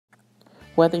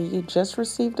Whether you just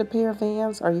received a pair of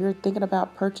Vans or you're thinking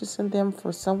about purchasing them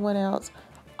for someone else,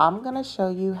 I'm going to show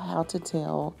you how to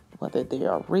tell whether they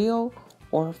are real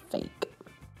or fake.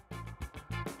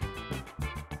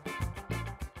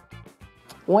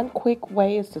 One quick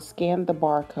way is to scan the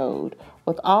barcode.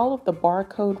 With all of the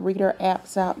barcode reader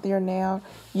apps out there now,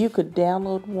 you could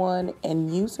download one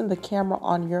and using the camera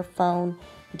on your phone,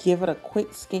 give it a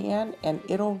quick scan and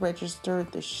it'll register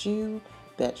the shoe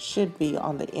that should be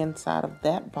on the inside of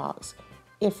that box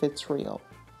if it's real.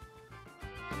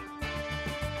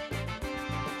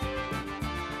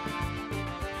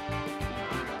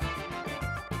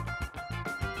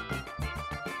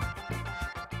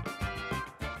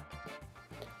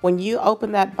 When you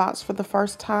open that box for the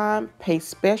first time, pay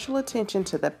special attention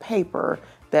to the paper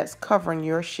that's covering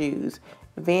your shoes.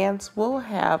 Vans will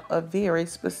have a very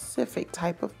specific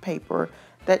type of paper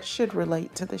that should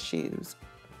relate to the shoes.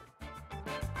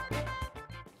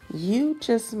 You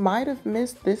just might have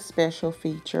missed this special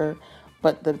feature,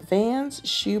 but the Vans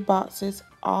shoe boxes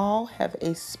all have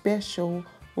a special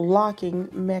locking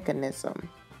mechanism.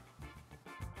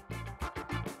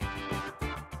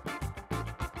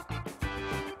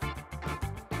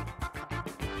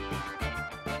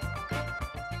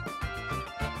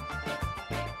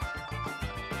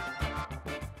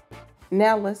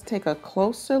 Now let's take a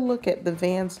closer look at the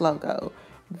Vans logo.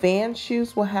 Vans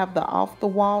shoes will have the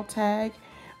off-the-wall tag,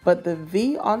 but the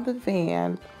V on the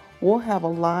Van will have a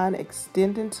line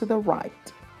extending to the right.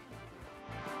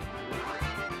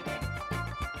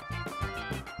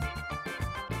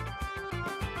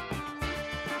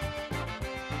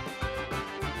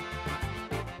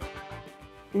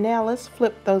 Now let's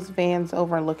flip those Vans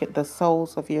over and look at the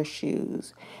soles of your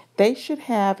shoes. They should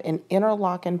have an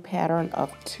interlocking pattern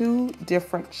of 2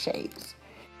 different shapes.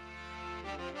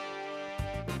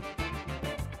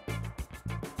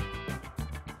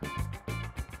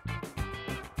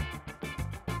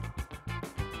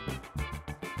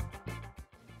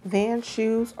 Van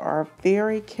shoes are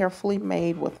very carefully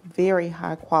made with very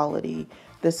high quality.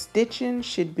 The stitching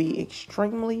should be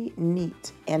extremely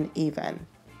neat and even.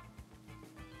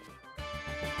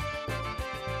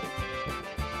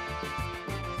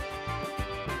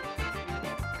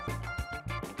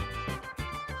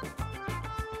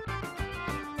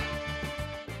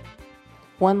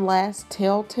 One last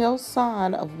telltale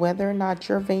sign of whether or not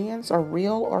your Vans are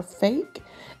real or fake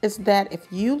is that if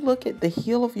you look at the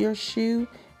heel of your shoe,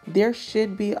 there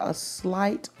should be a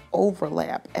slight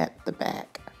overlap at the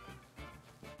back.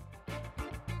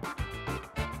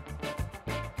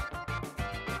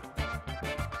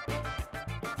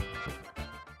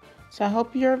 So I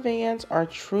hope your Vans are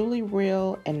truly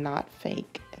real and not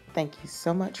fake. Thank you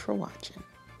so much for watching.